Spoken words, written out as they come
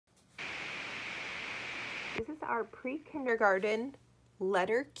This is our pre-kindergarten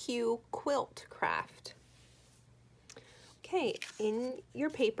letter Q quilt craft. Okay, in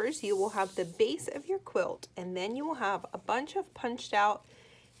your papers you will have the base of your quilt, and then you will have a bunch of punched out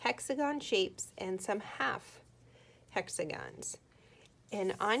hexagon shapes and some half hexagons.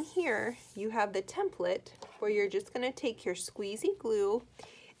 And on here you have the template where you're just going to take your squeezy glue,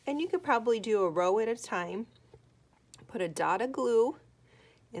 and you could probably do a row at a time. Put a dot of glue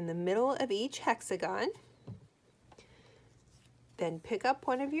in the middle of each hexagon. Then pick up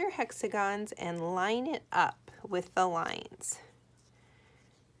one of your hexagons and line it up with the lines.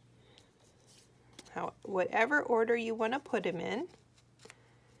 Whatever order you want to put them in.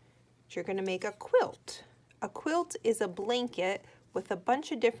 You're going to make a quilt. A quilt is a blanket with a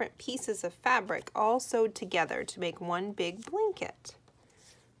bunch of different pieces of fabric all sewed together to make one big blanket.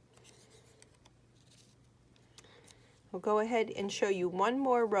 We'll go ahead and show you one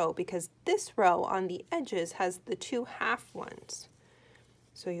more row because this row on the edges has the two half ones.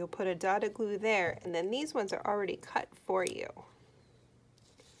 So you'll put a dot of glue there, and then these ones are already cut for you.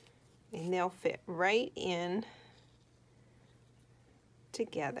 And they'll fit right in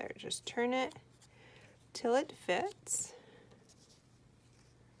together. Just turn it till it fits.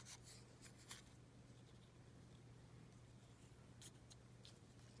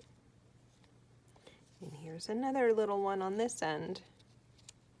 And here's another little one on this end.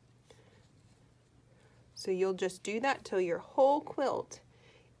 So you'll just do that till your whole quilt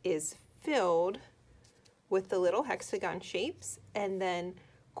is filled with the little hexagon shapes, and then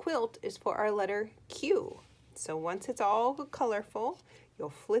quilt is for our letter Q. So once it's all colorful, you'll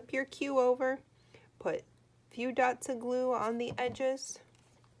flip your Q over, put a few dots of glue on the edges,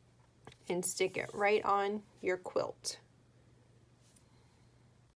 and stick it right on your quilt.